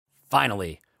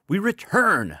Finally, we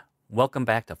return. Welcome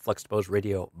back to Flexpose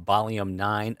Radio Volume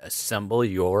 9, Assemble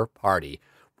Your Party.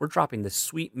 We're dropping this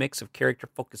sweet mix of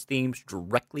character-focused themes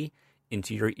directly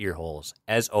into your ear holes.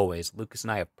 As always, Lucas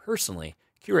and I have personally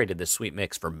curated this sweet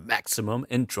mix for maximum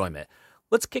enjoyment.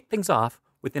 Let's kick things off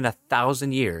with In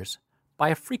 1,000 Years by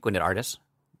a frequented artist,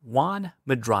 Juan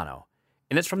Medrano.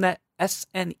 And it's from that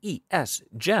SNES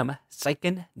gem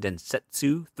Seiken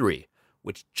Densetsu 3,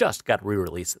 which just got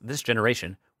re-released this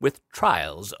generation with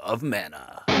Trials of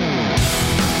Mana.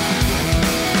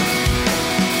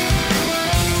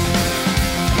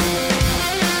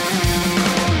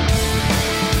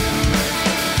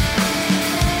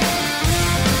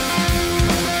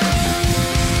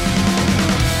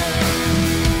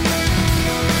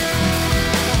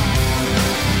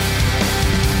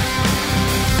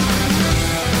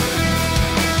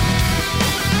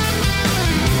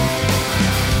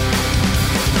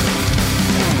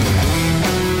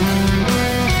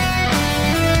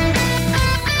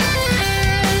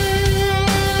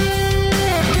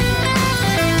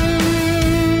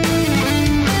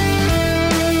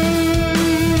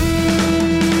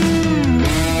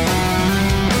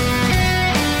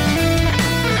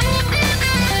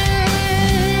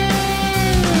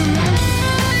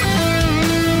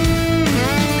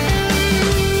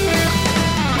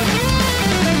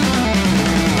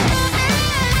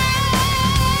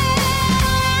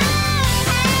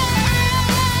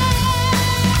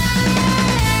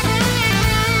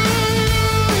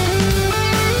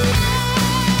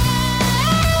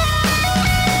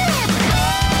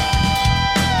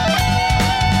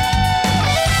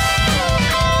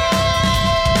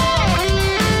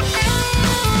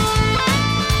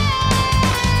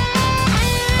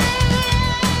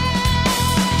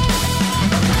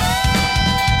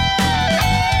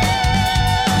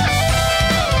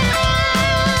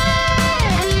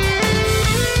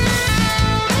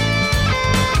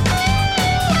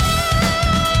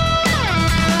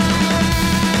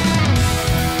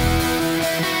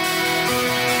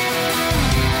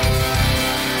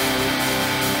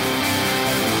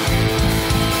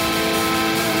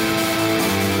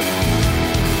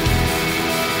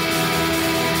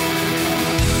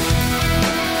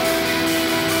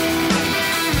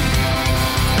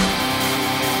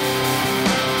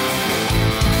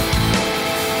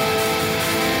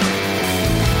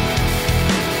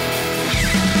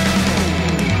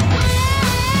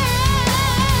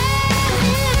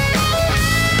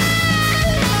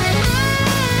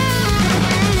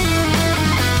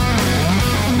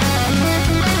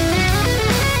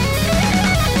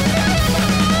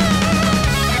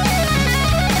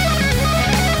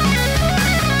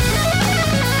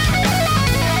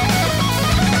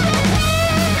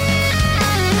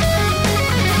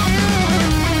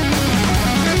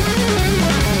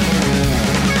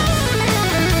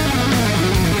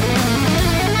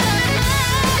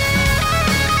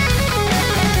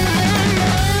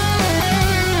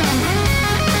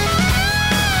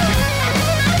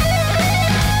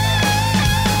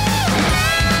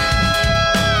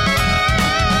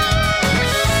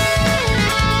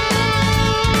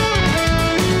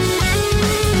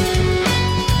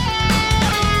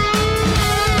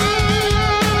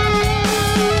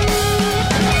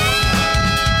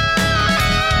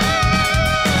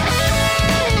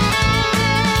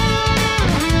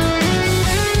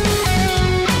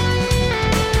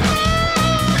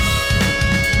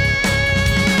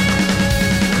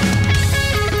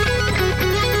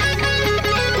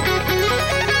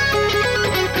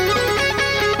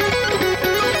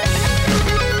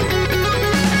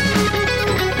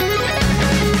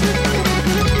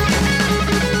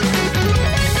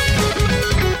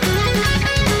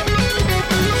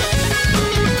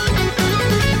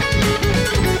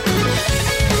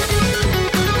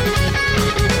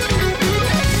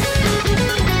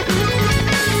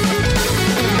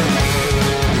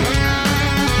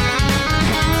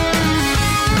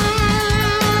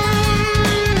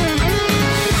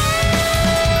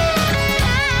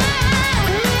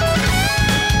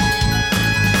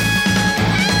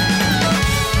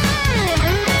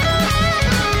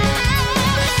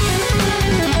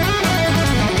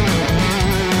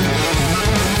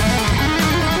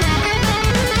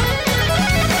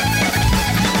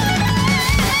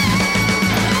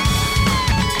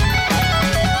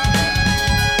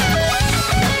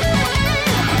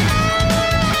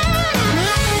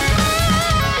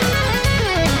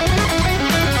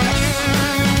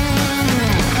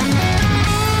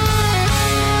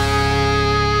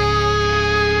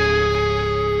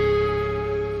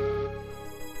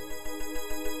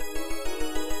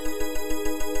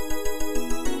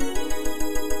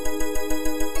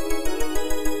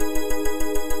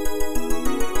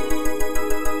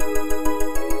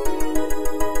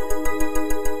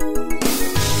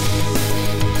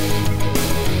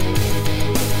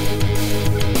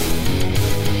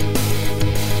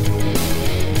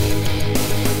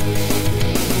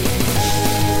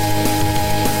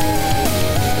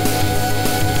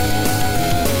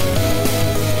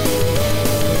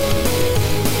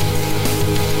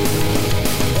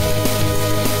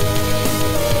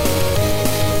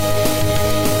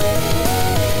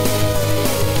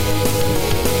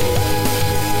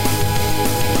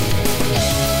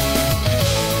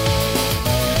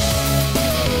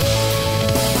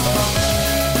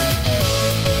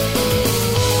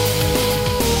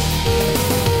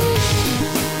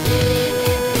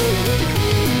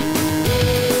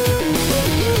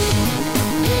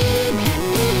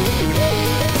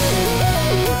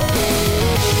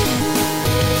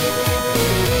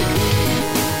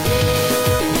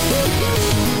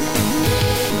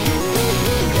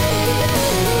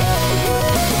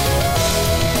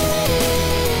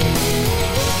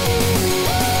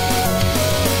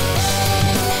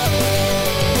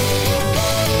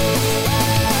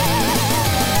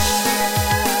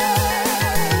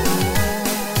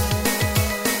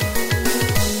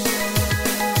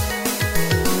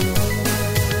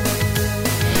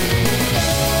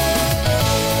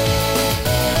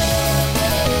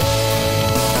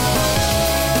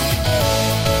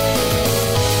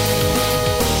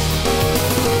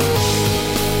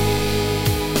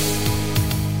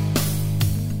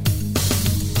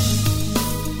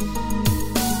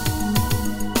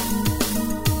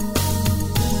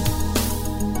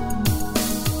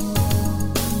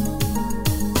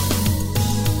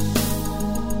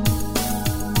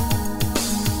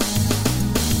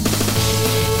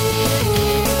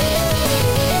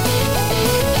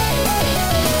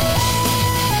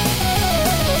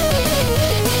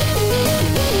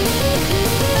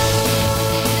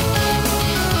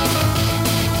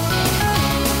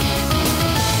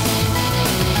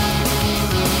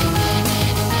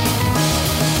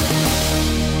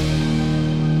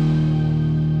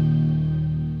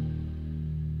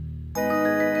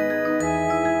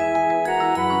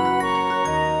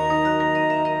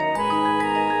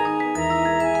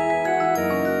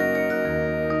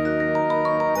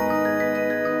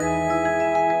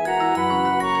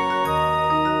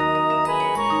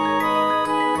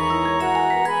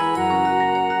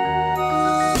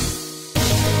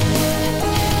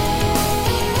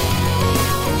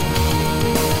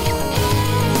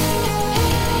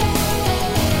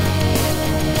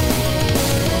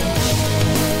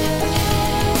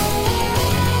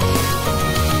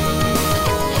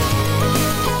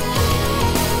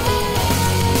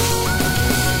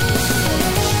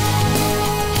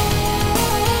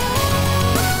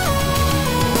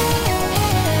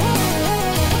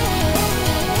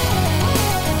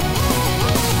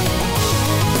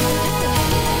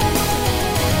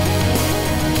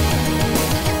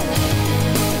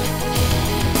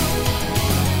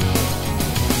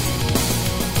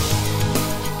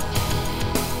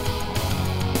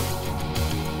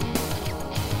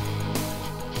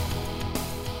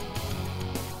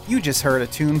 You just heard a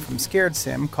tune from Scared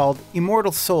Sim called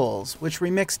Immortal Souls, which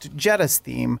remixed Jetta's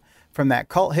theme from that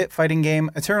cult hit fighting game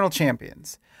Eternal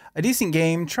Champions. A decent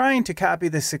game trying to copy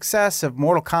the success of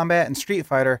Mortal Kombat and Street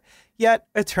Fighter, yet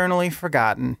eternally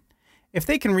forgotten. If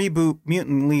they can reboot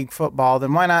Mutant League Football,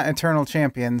 then why not Eternal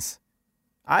Champions?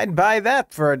 I'd buy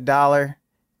that for $1.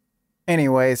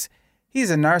 Anyways, he's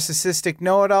a narcissistic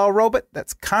know-it-all robot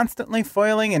that's constantly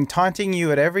foiling and taunting you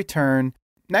at every turn.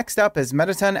 Next up is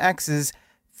Mettaton X's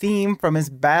theme from his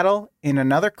battle in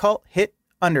another cult hit,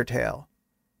 Undertale.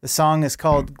 The song is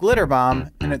called Glitter Bomb,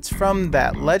 and it's from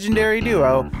that legendary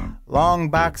duo, Long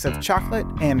Box of Chocolate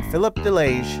and Philip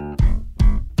DeLage.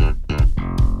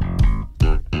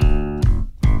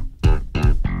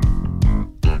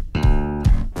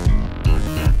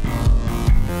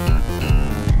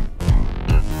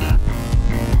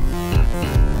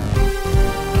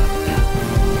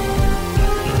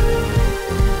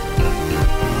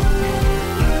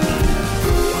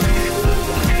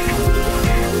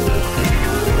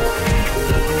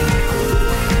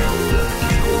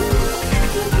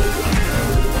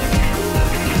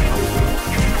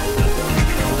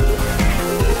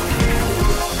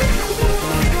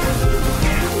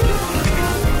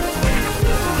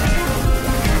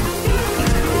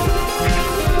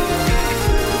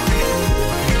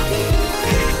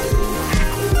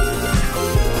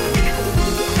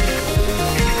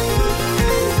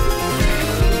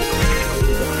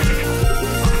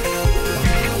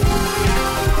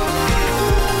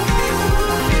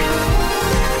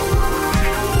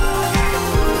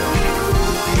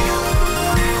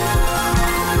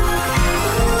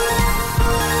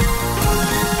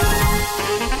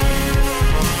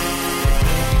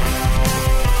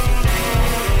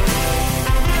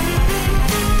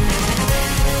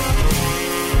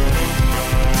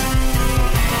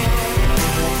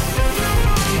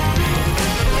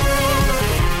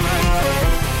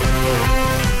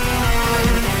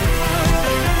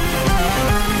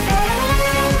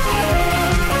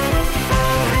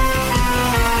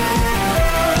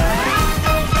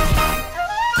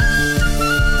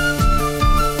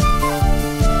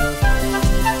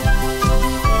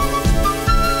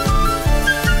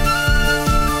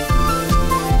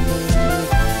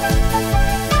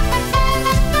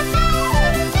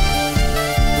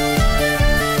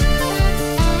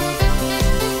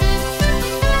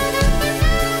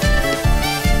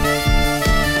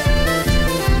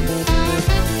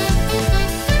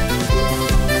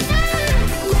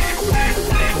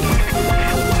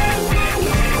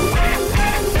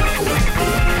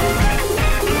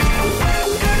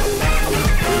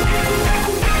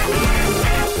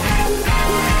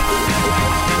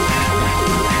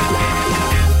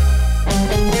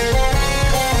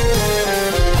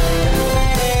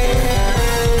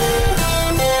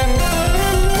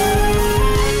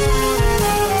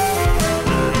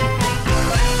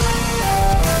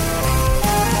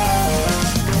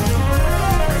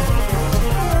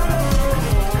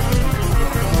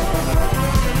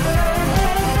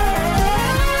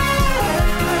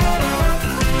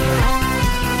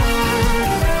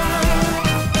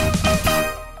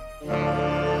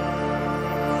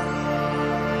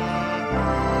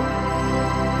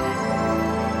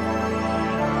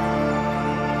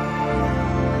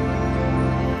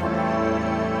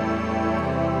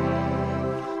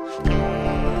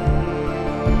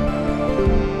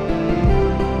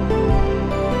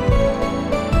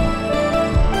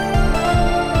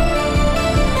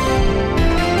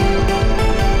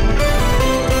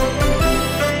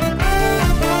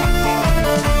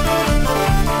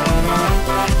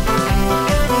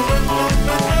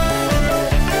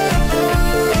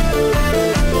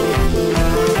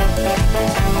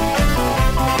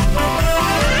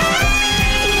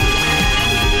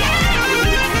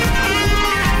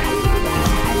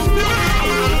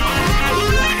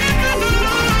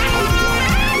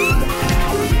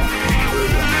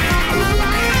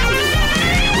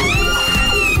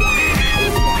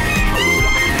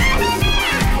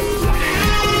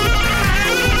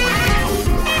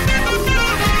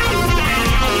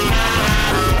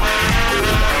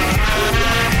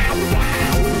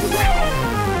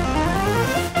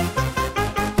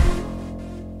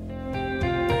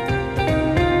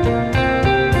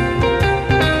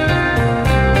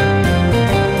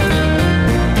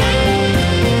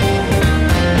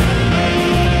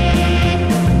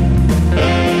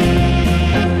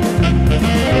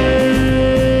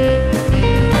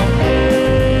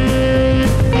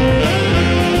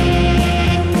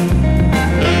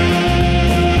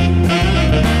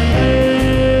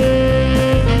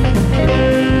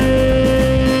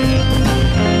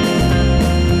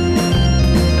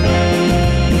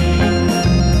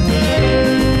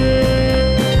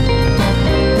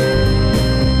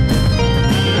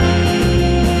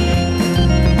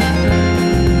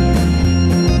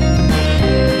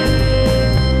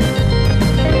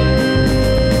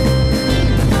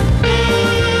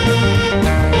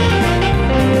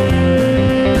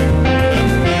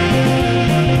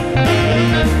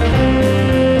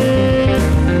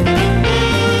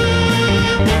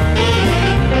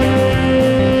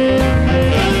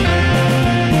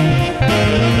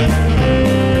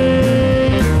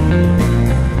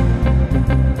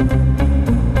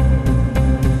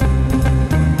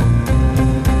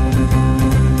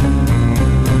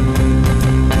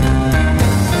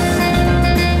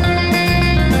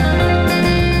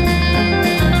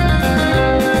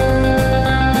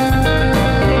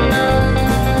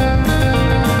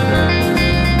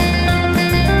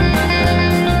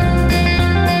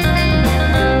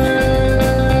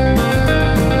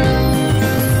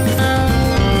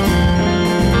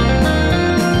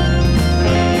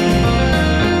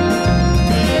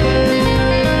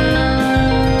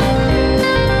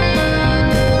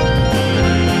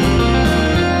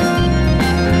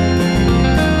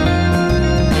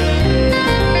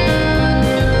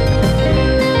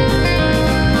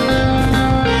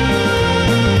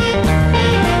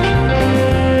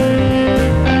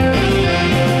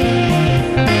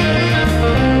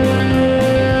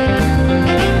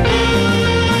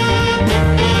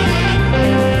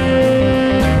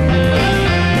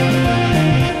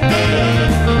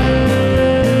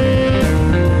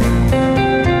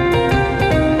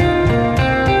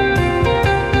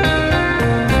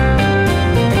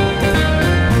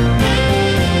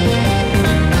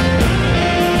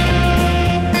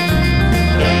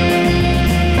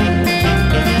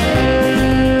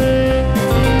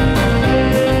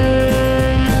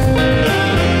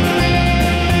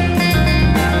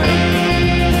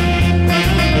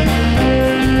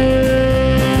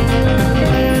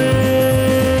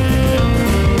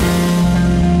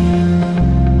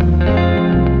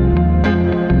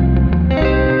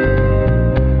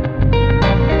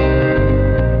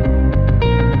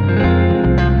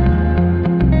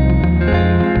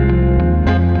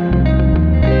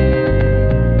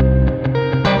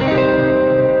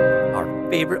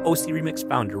 favorite OC Remix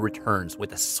founder returns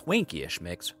with a swanky-ish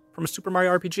mix from a Super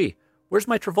Mario RPG. Where's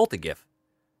my Travolta gif?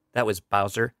 That was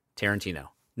Bowser Tarantino.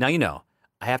 Now you know,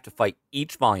 I have to fight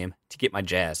each volume to get my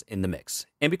jazz in the mix.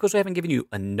 And because I haven't given you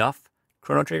enough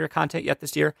Chrono Trigger content yet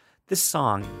this year, this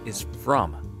song is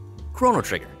from Chrono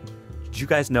Trigger. Did you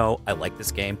guys know I like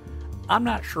this game? I'm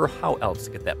not sure how else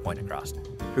to get that point across.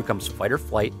 Here comes Fight or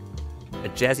Flight, a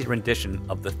jazzy rendition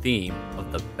of the theme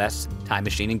of the best time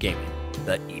machine in gaming,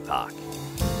 the Epoch.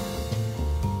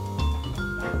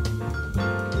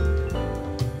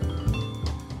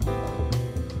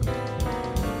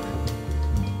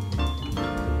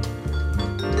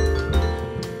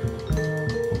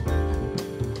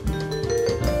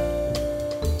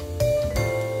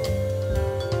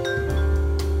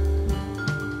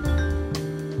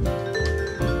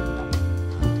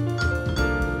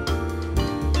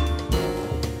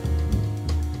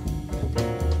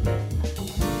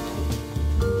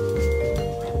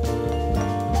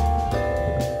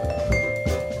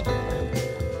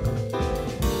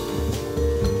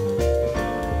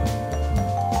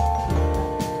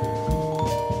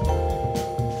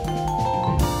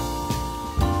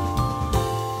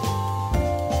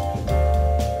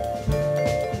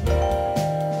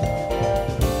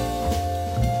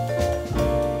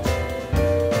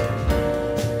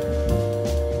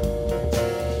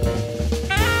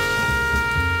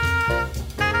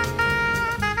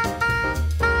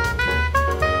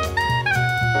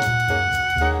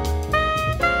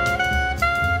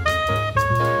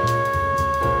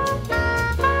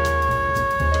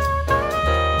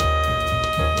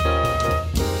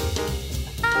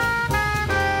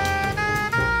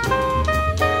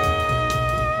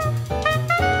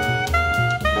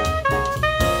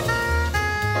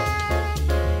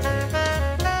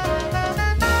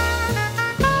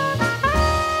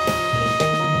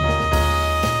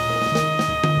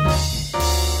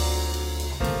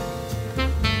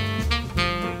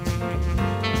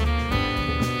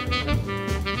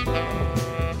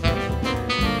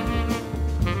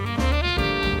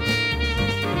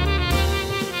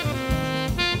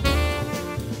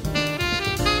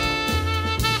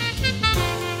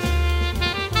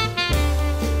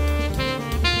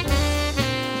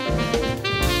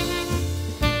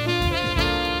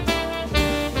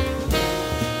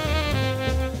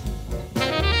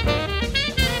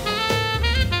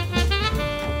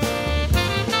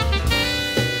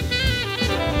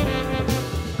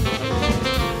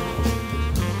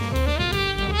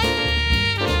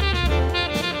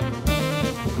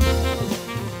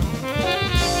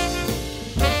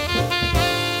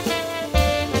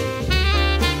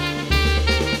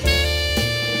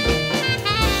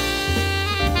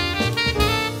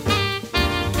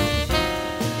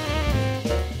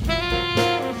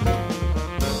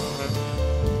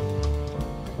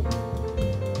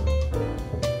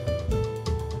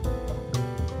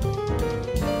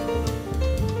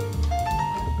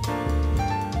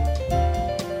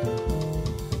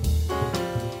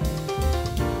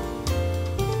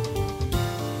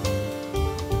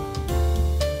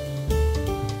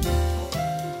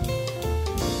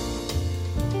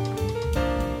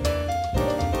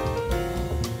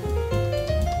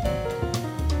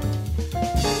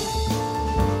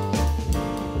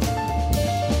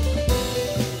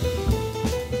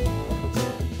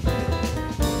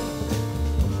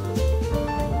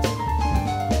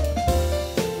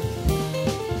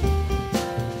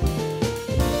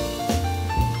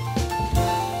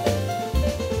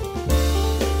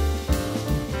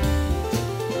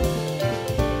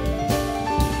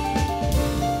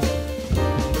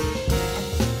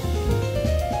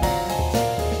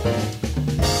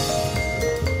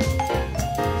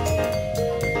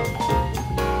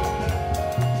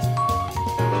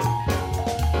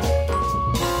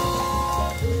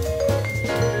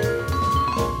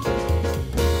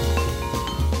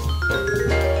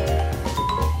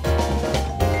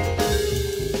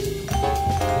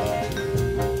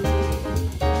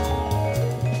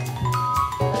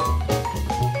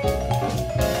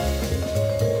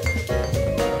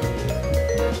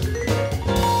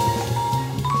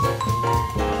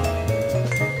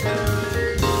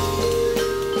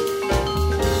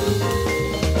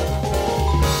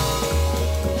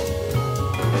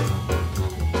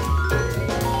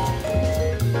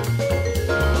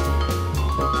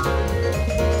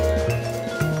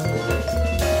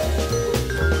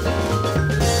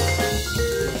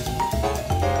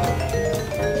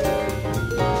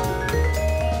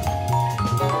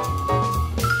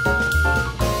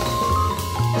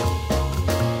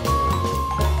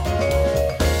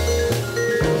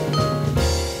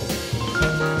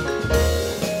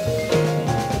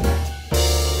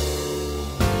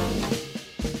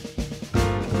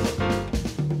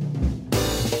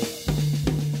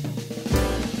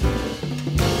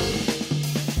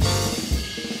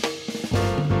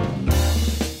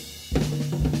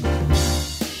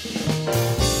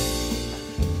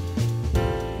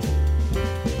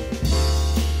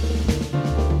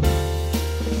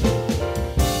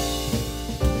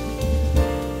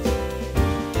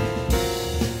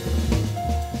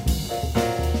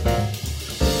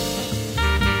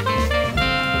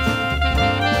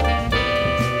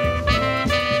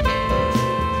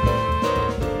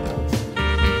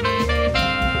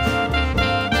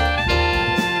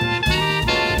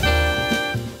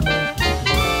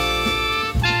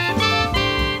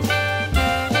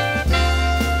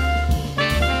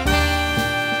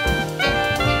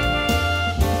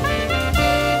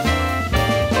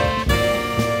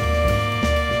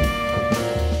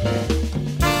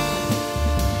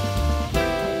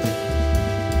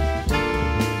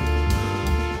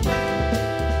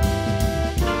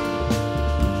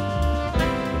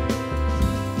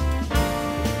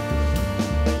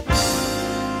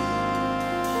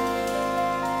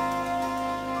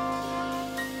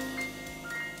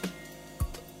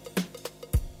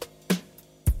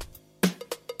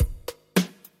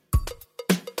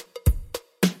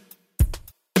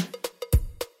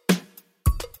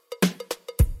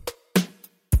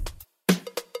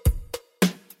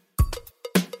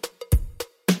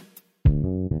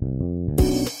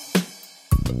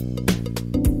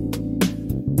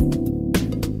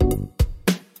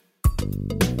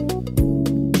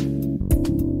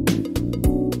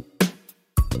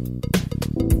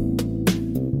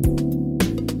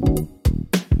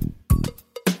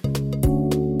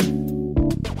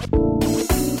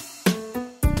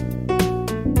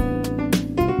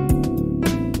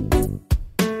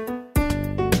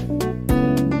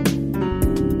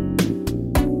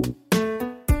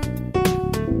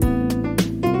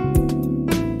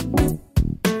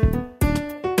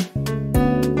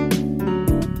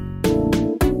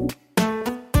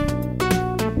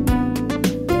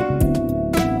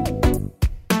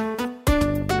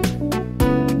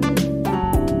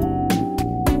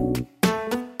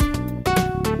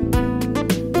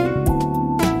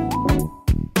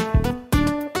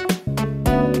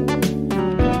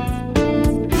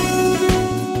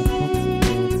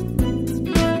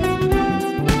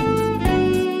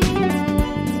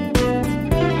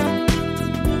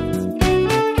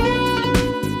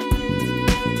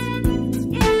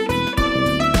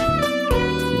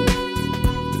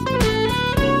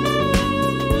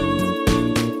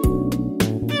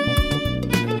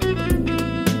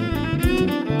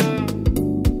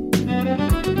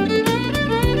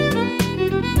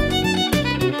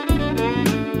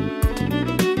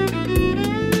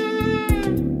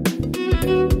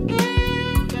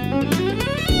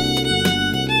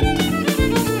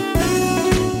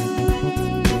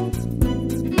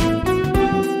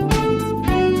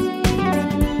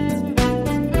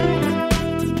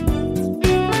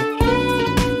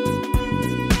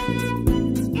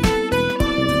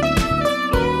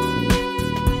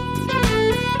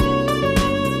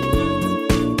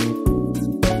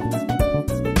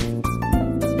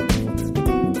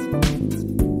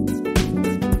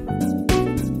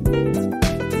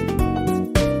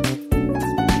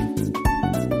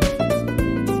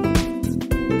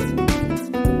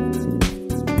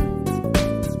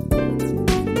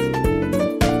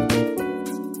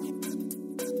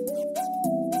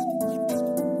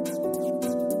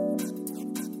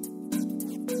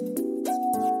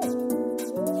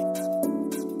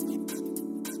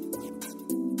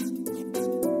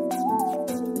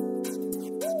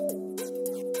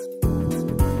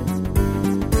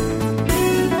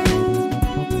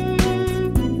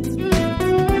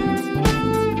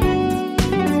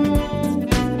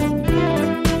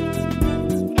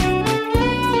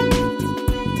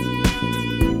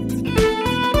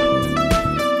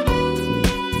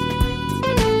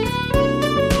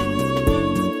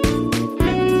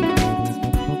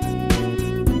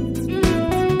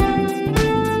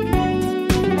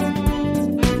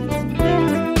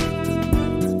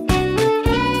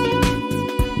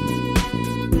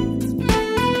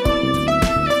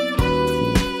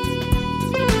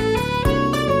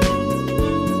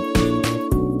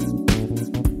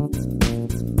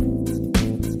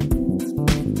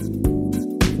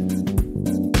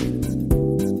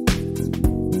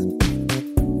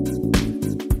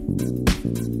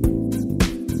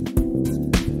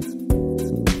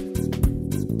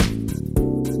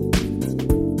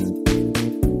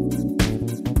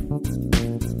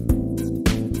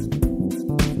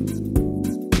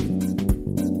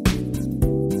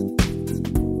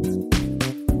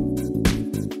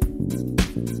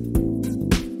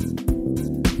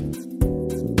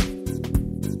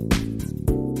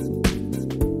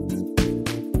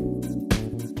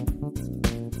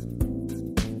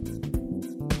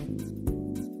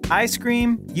 I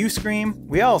scream, you scream,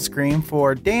 we all scream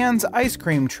for Dan's Ice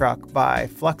Cream Truck by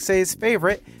Fluxay's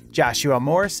favorite, Joshua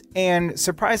Morse, and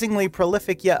surprisingly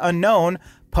prolific yet unknown,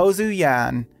 Pozu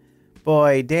Yan.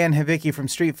 Boy, Dan Hibiki from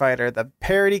Street Fighter, the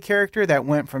parody character that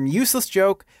went from useless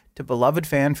joke to beloved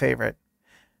fan favorite.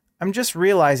 I'm just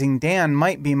realizing Dan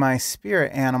might be my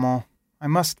spirit animal. I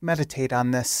must meditate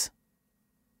on this.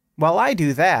 While I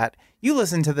do that, you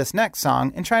listen to this next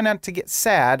song and try not to get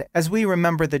sad as we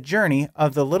remember the journey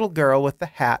of the little girl with the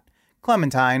hat,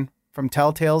 Clementine, from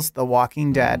Telltale's The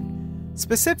Walking Dead.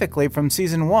 Specifically from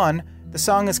Season 1, the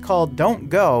song is called Don't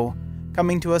Go,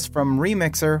 coming to us from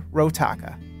remixer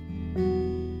Rotaka.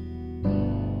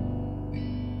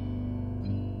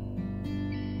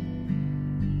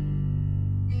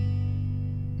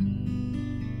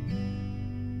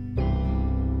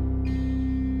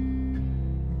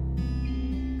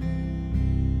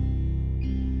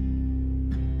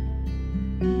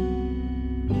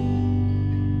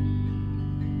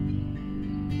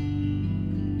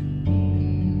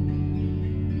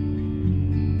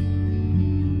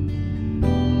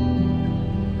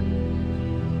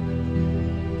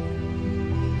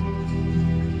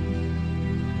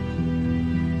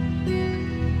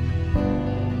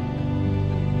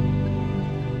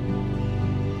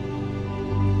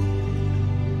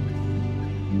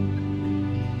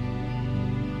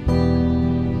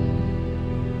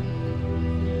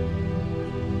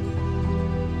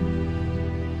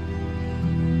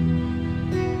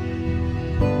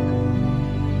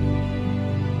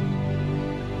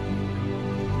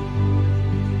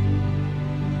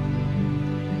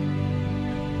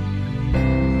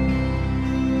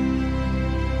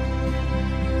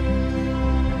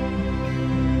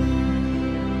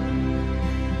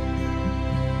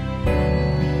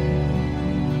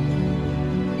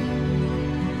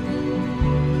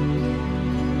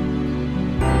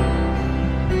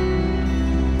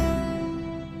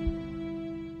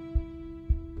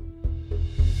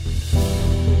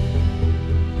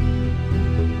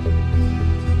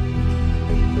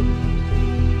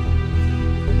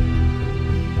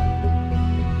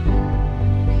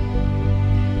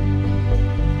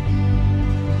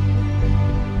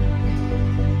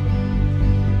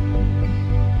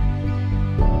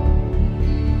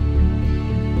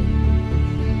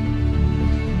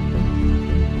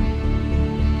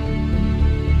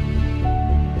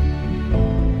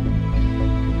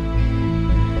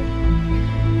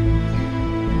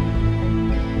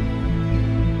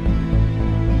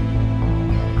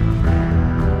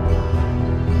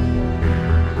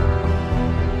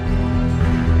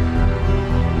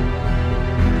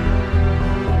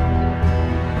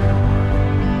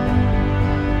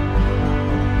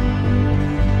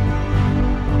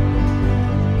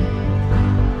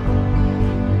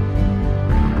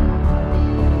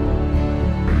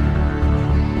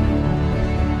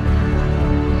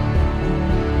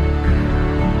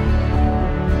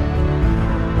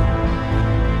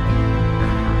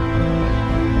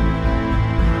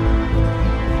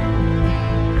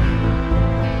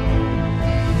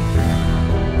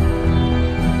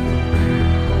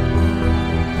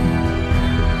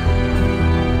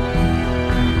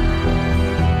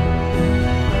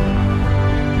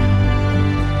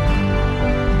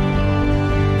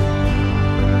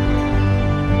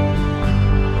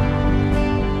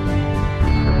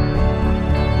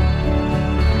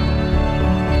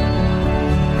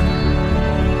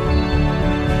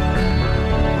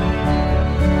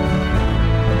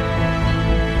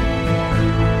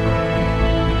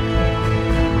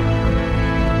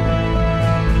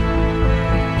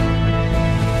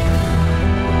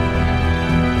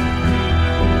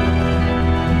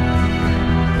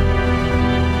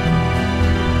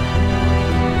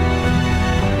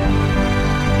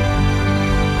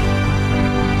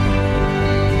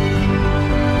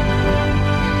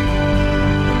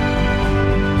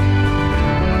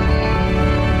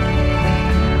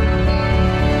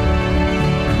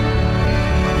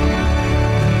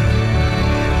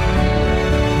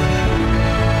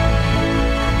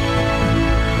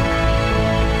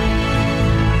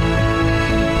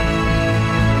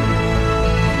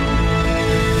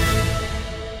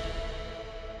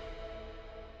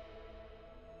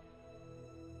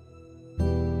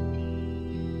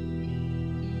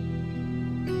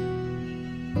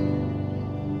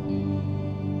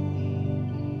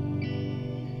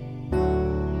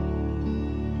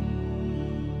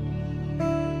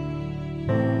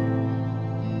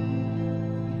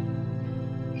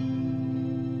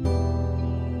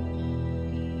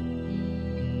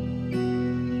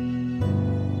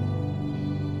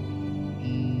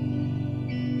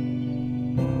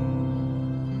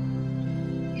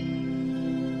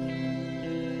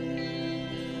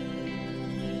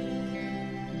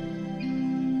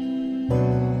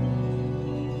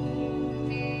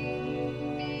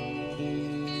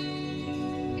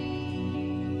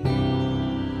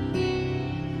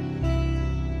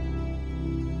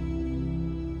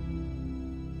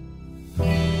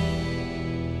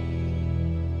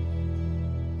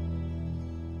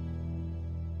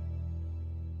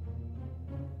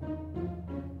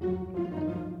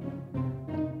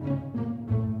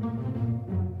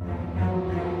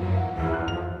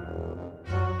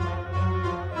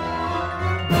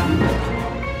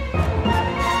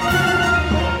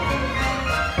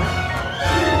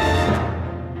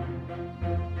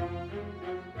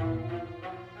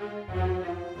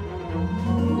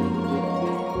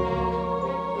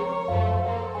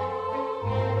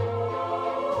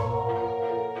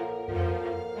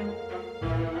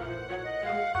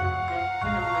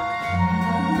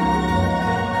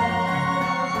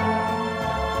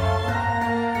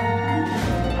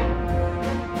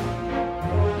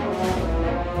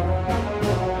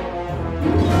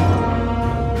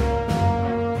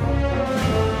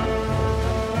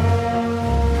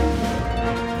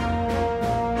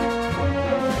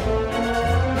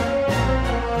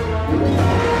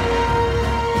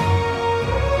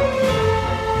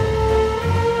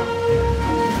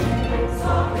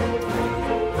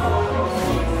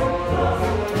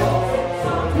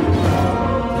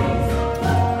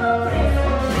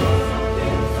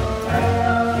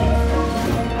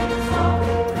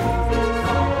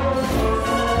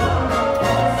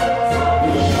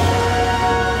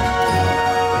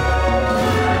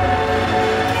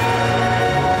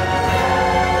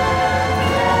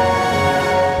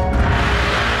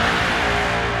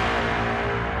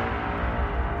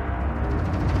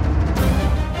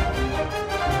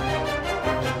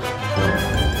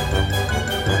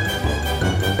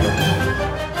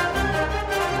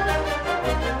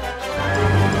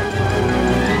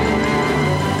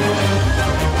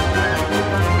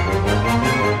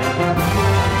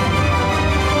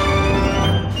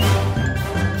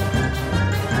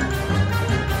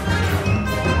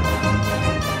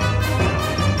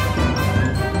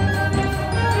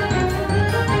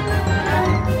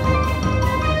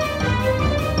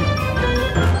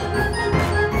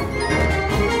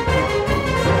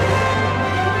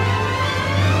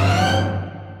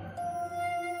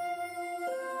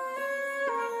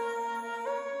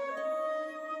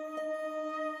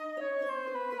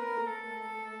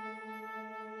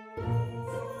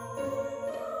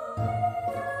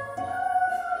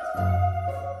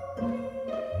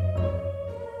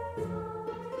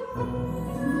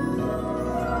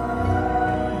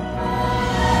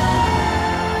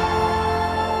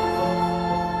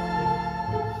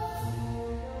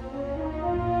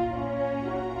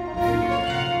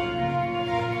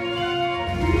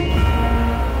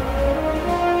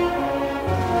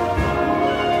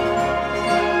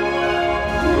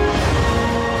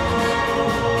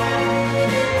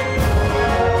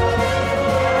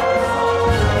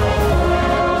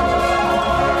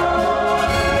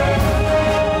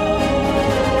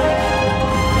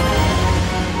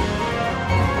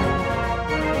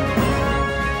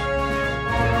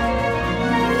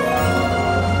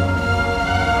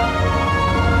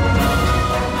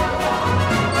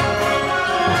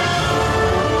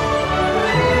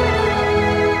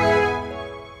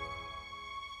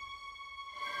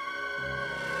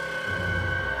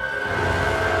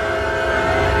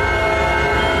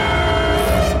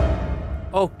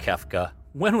 Oh, Kefka,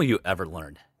 when will you ever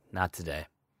learn? Not today.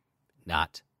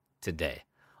 Not today.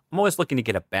 I'm always looking to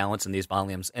get a balance in these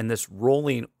volumes, and this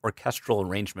rolling orchestral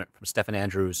arrangement from Stefan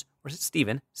Andrews, or is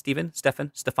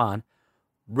it Stefan,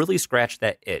 really scratched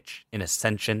that itch in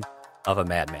Ascension of a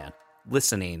Madman.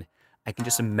 Listening, I can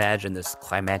just imagine this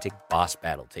climactic boss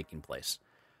battle taking place.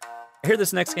 I hear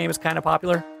this next game is kind of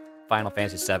popular. Final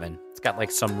Fantasy VII. It's got like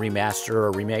some remaster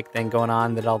or remake thing going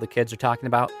on that all the kids are talking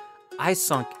about. I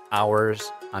sunk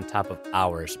hours on top of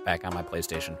hours back on my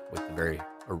PlayStation with the very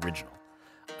original.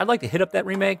 I'd like to hit up that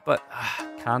remake, but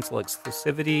console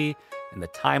exclusivity and the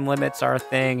time limits are a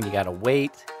thing, and you gotta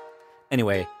wait.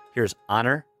 Anyway, here's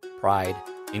Honor, Pride,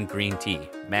 and Green Tea,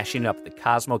 mashing up the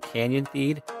Cosmo Canyon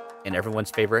theme and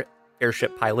everyone's favorite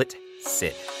airship pilot,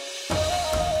 Sid.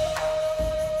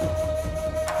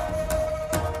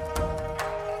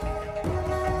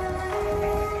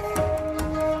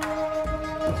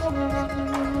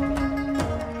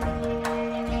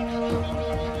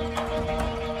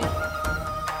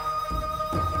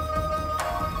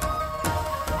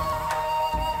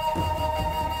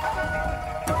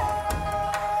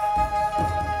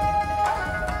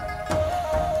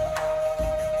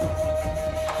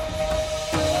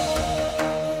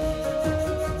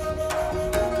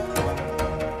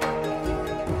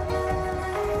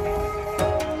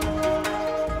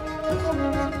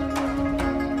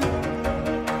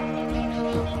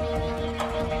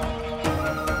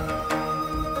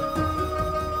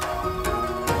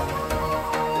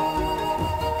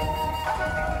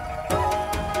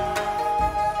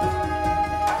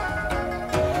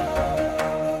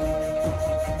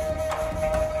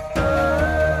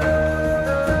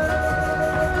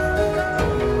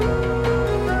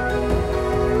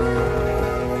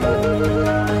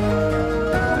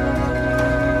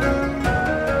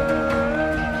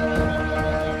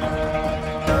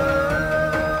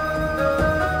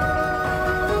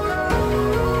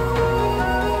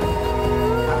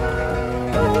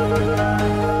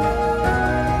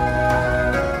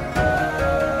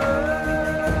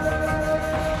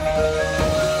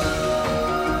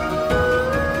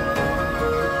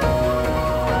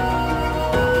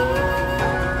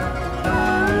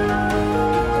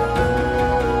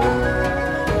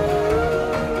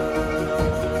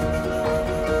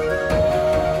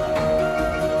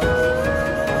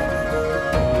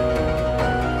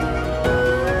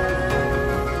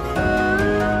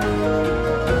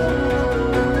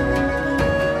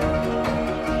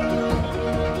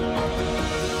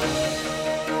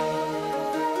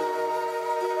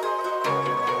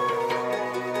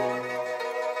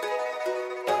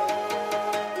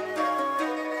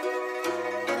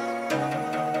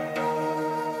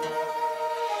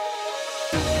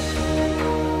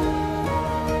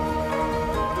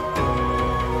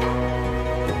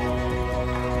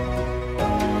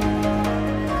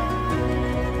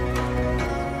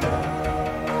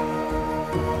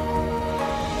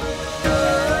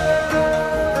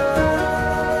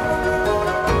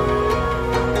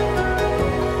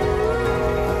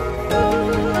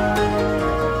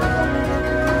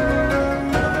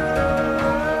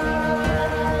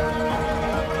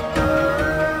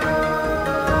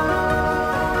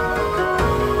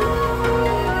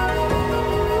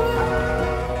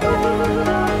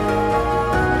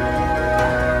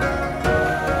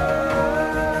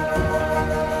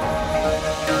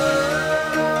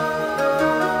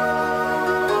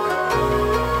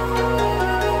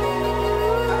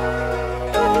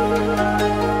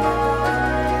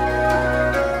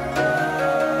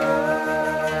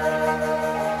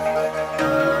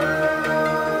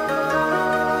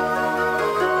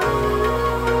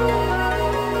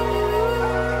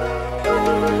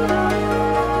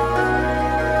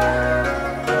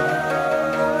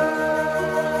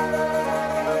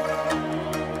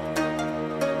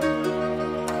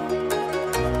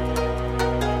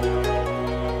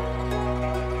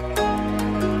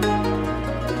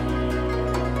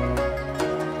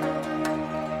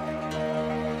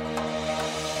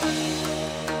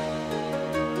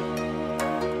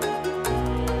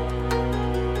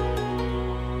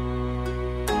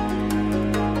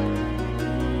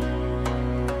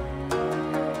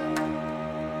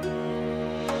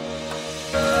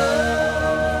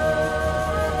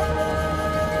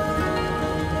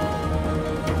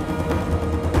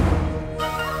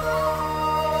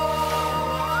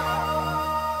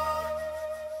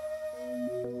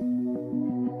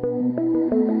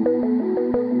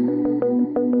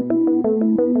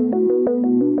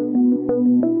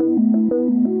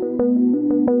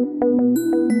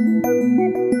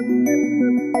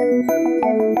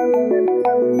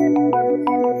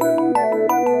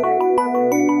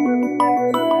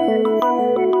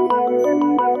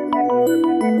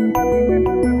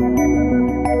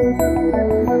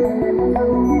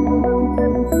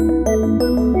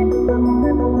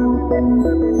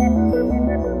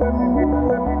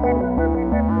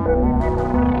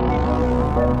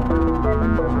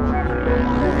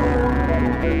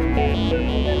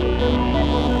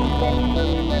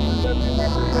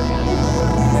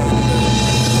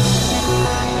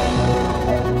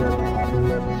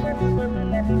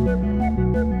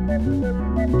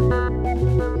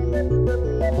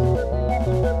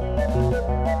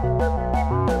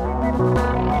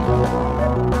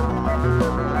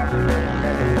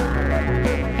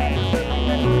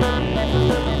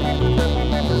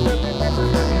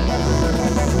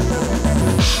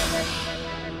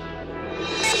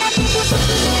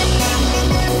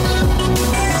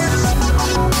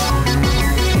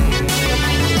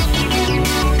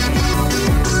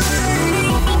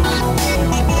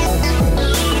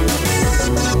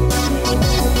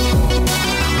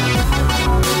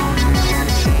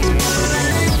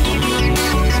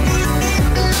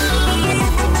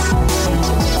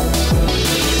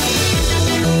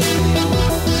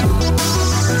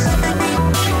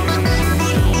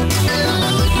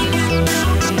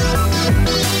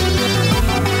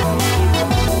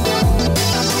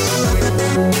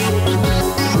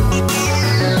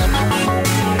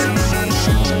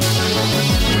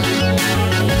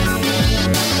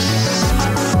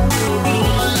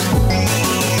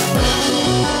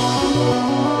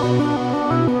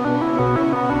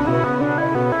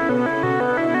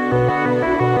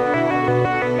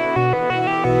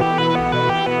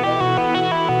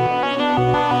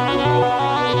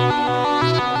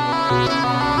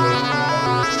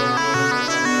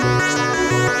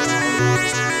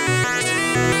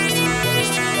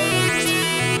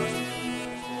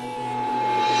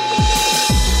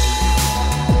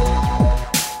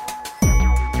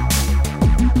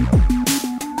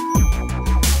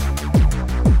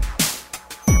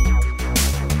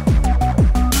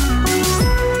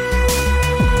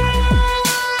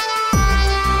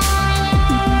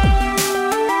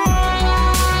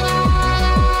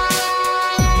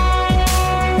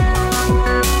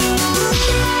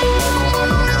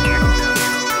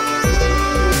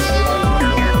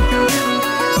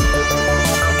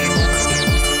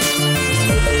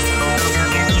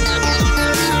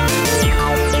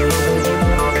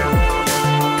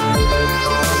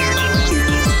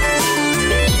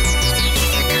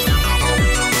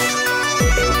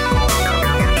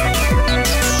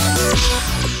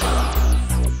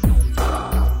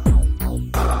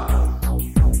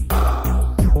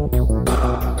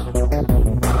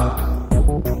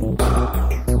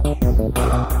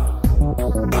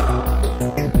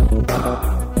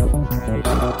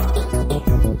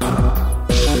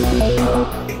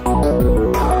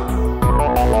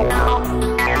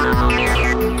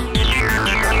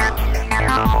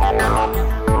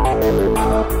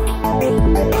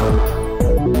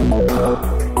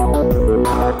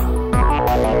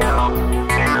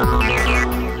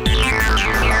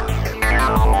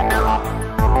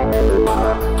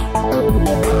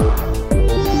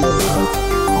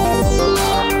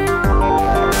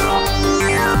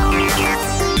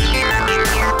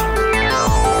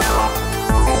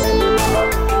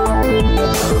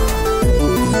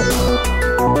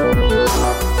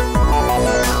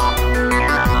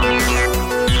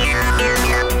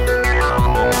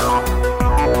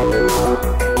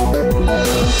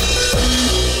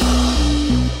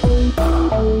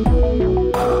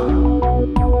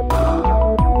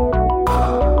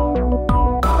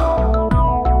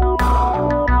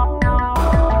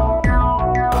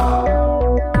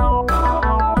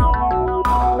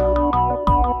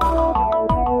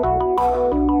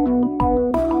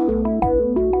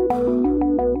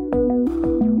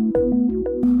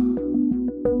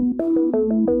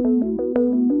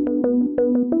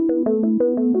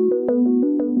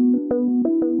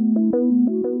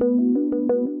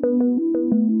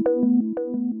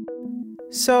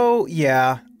 So,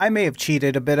 yeah, I may have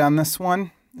cheated a bit on this one.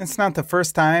 It's not the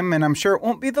first time, and I'm sure it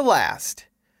won't be the last.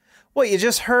 What you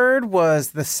just heard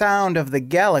was The Sound of the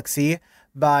Galaxy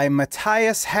by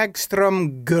Matthias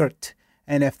Hagström Gurt,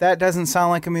 and if that doesn't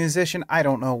sound like a musician, I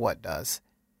don't know what does.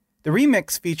 The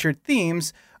remix featured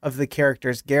themes of the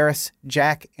characters Garrus,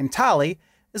 Jack, and Tali,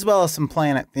 as well as some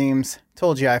planet themes.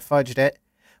 Told you I fudged it.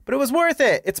 But it was worth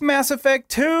it! It's Mass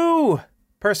Effect 2!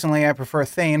 Personally, I prefer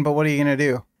Thane, but what are you gonna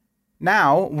do?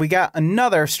 Now, we got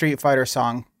another Street Fighter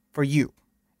song for you.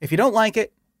 If you don't like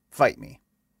it, fight me.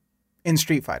 In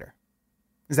Street Fighter.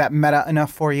 Is that meta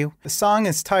enough for you? The song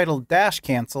is titled Dash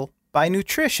Cancel by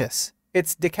Nutritious.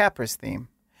 It's Decapra's theme.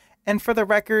 And for the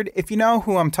record, if you know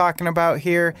who I'm talking about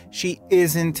here, she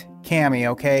isn't Cammy,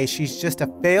 okay? She's just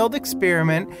a failed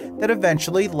experiment that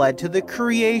eventually led to the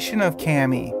creation of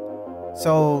Cammy.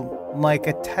 So, like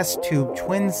a test tube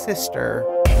twin sister.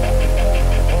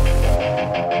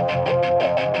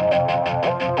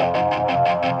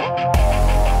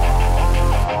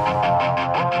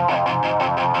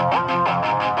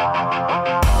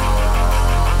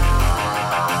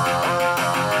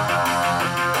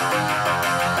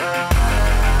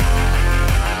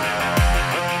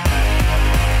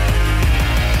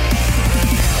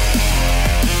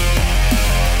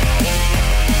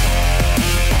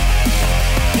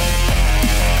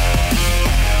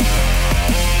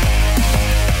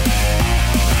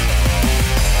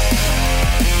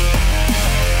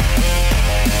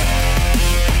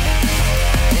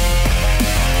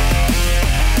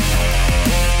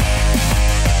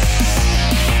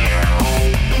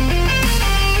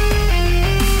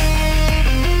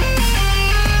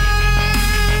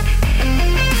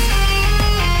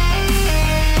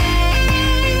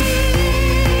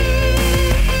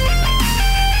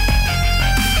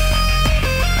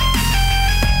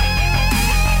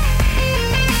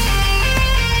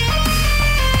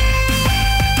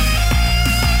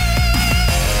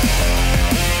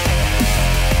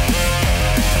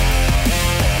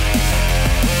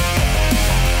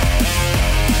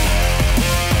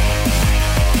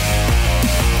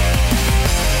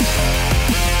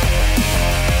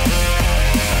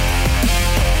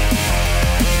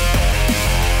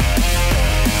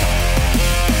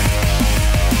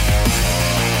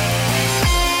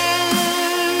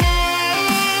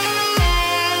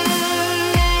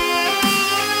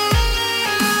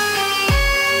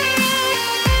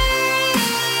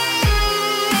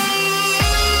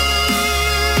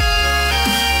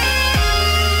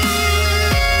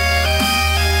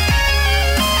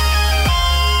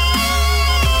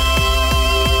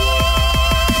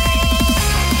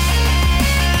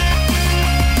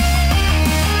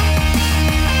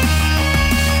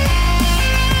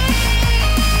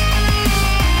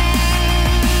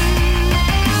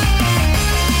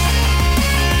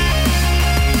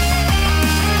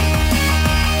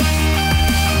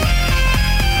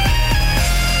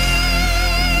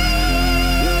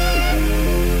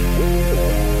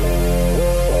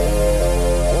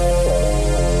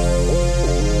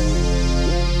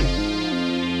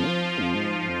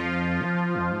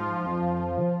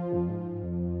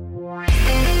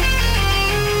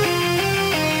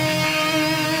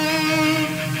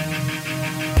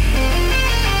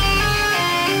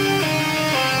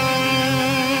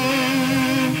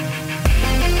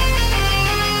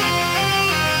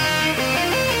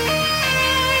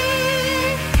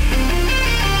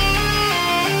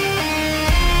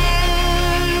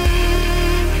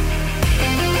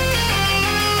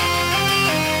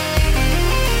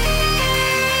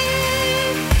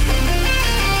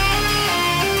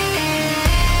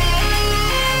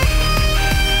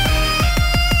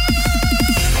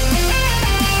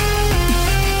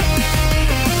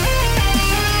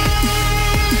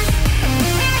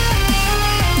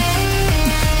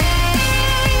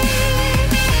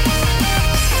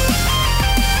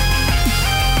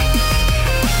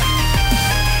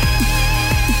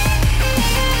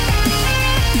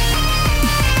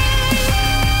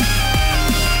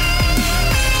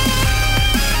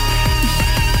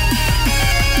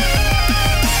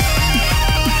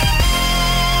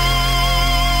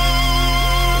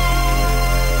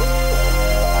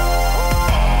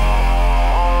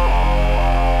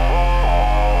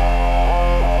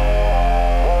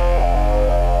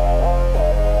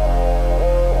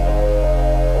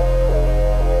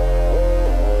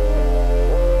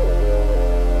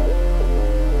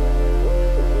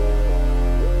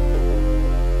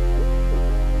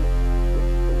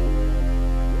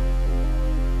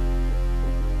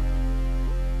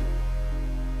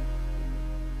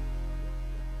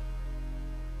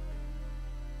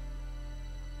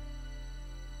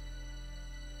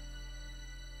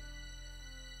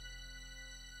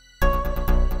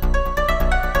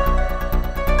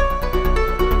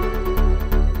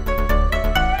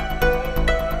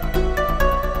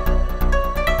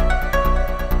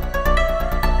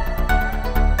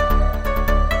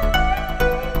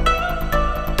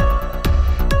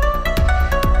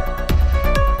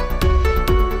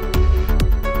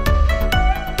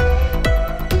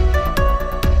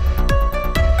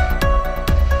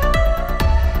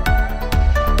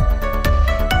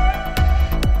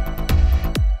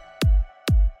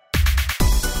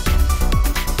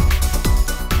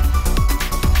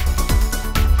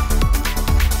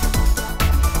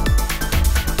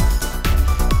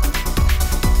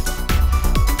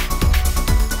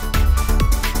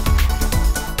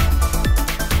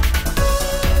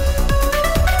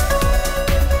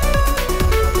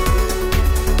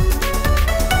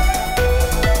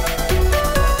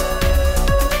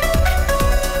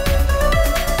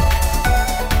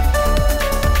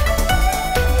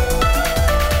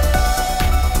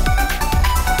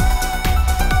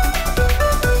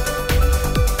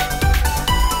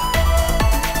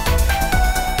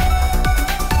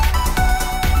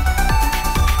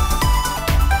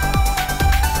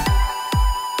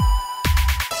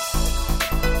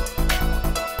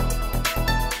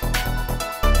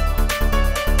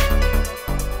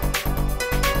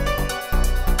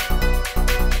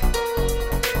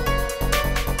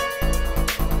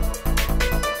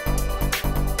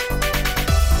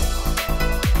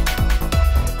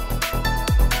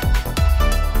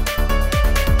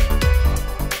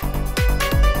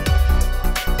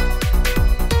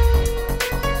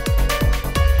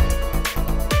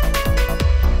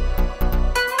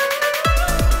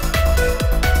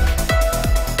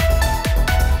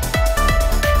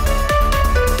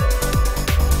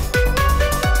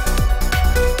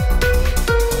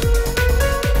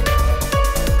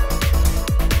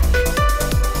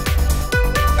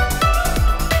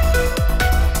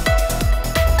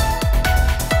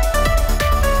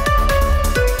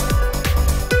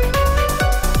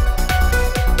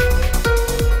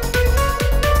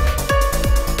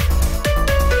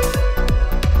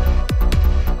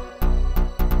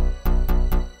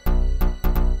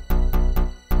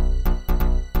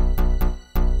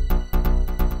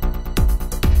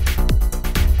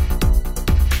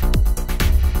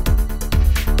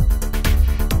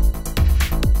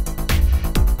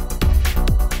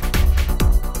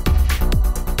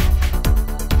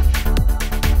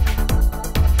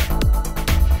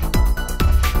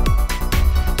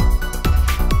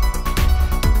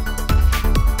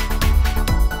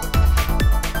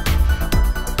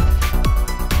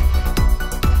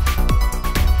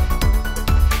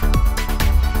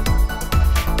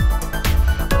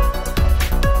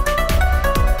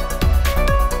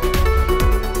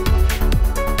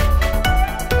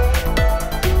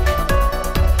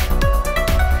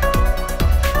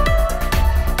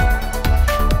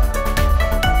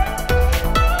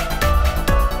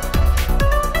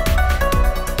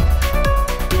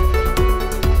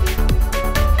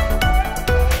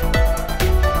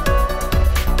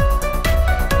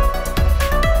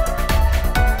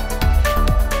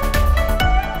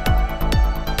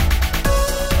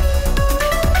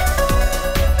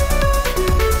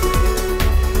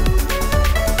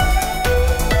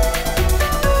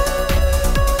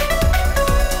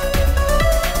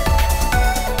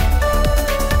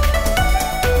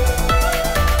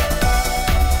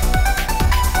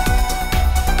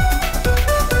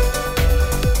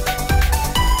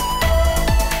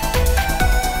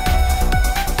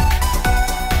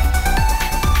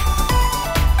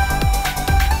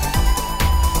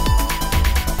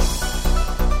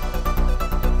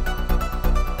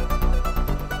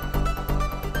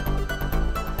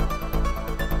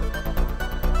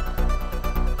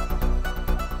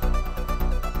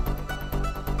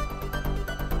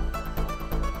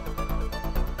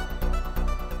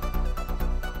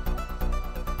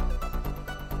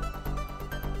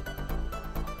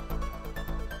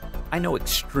 know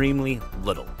extremely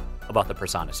little about the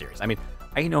Persona series. I mean,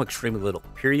 I know extremely little,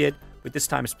 period, but this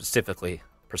time specifically,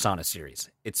 Persona series.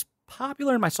 It's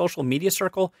popular in my social media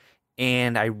circle,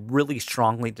 and I really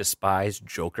strongly despise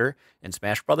Joker in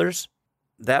Smash Brothers.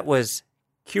 That was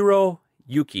Kiro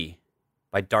Yuki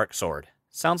by Dark Sword.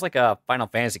 Sounds like a Final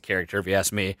Fantasy character, if you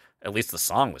ask me. At least the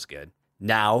song was good.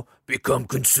 Now, become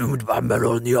consumed by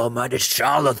metal in the almighty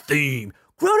Shala theme.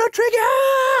 Chrono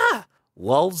Trigger!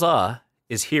 Lulza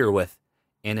is here with,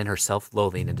 and in her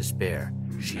self-loathing and despair,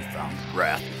 she found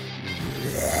wrath.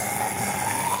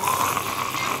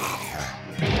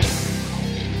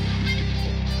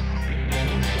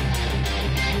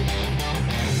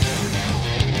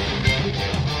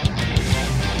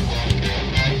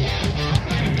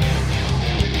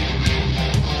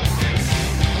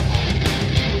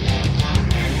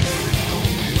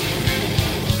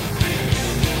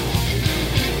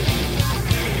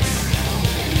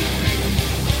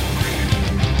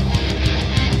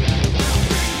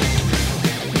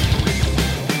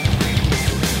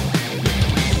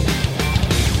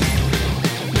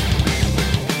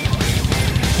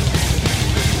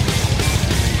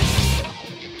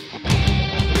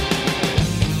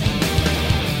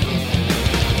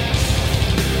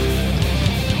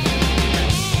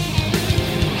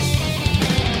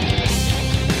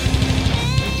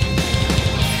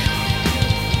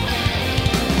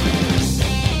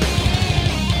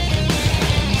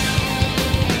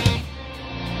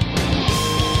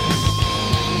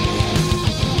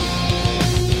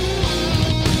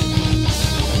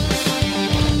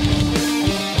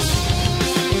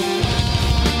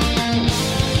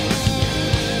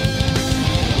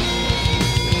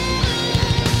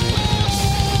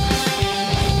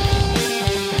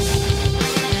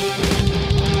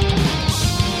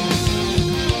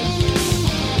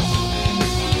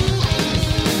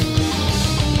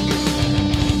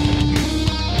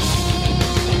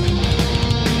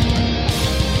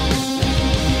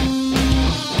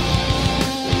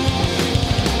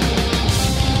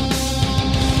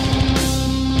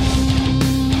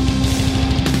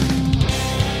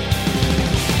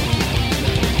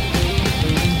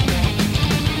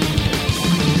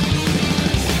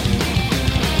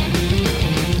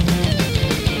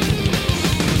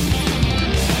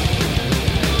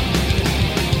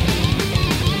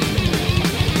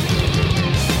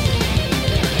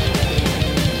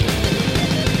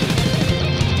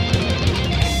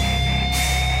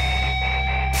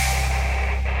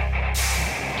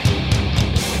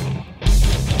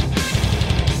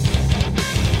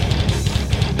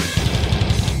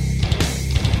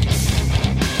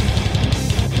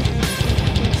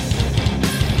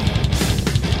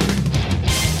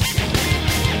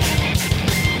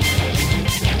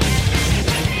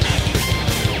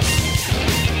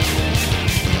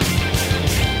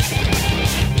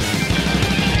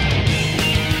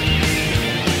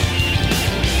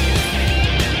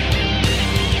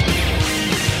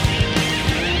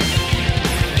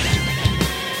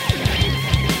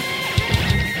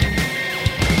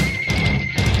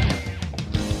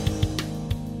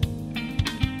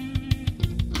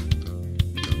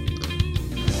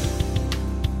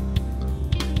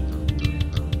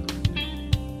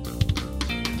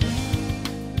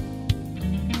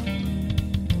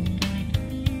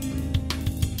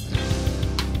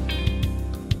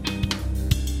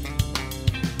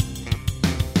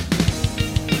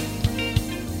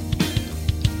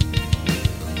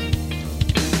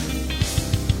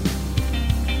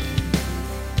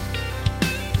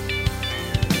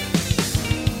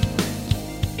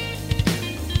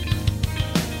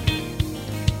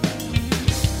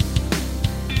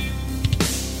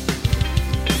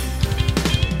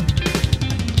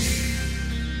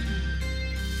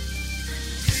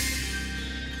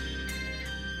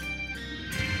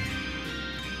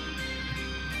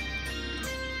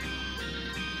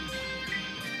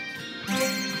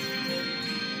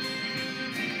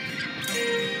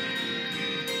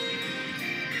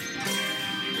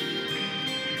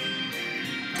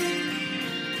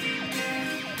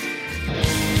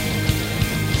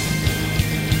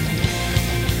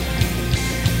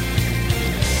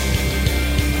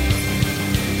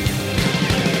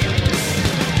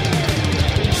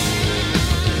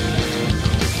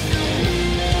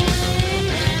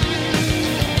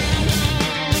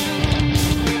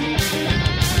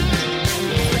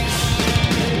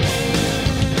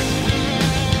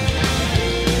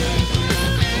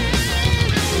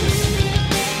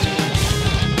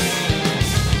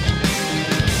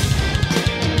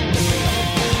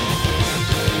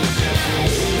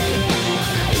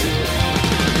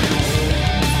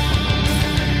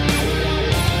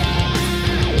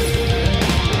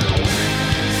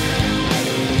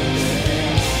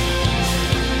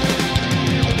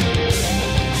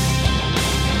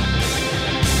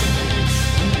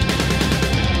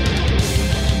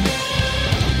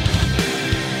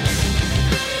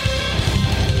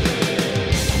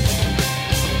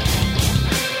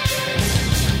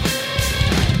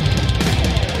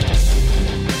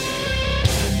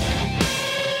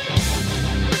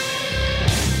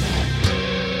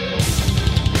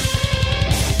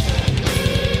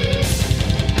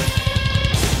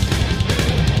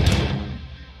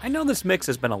 know this mix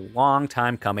has been a long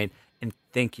time coming, and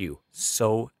thank you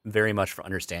so very much for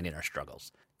understanding our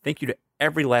struggles. Thank you to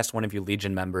every last one of you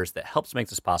Legion members that helps make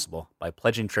this possible by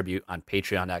pledging tribute on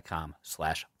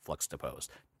patreon.com/FluxToPose.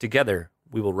 Together,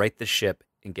 we will right this ship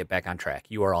and get back on track.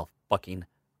 You are all fucking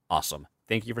awesome.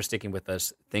 Thank you for sticking with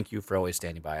us. Thank you for always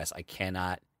standing by us. I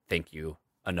cannot thank you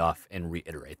enough and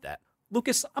reiterate that.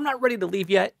 Lucas, I'm not ready to leave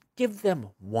yet. Give them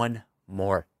one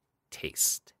more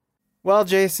taste. Well,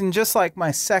 Jason, just like my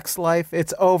sex life,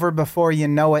 it's over before you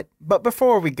know it. But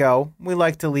before we go, we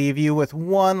like to leave you with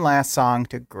one last song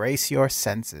to grace your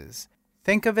senses.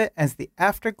 Think of it as the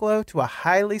afterglow to a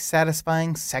highly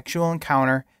satisfying sexual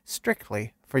encounter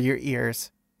strictly for your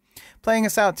ears. Playing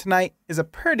us out tonight is a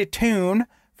pretty tune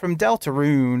from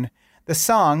Deltarune. The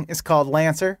song is called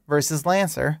Lancer vs.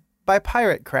 Lancer by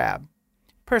Pirate Crab.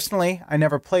 Personally, I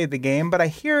never played the game, but I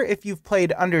hear if you've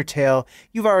played Undertale,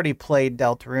 you've already played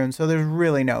Deltarune, so there's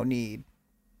really no need.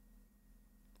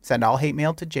 Send all hate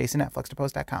mail to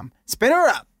jason@fluxtopose.com. Spin her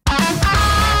up!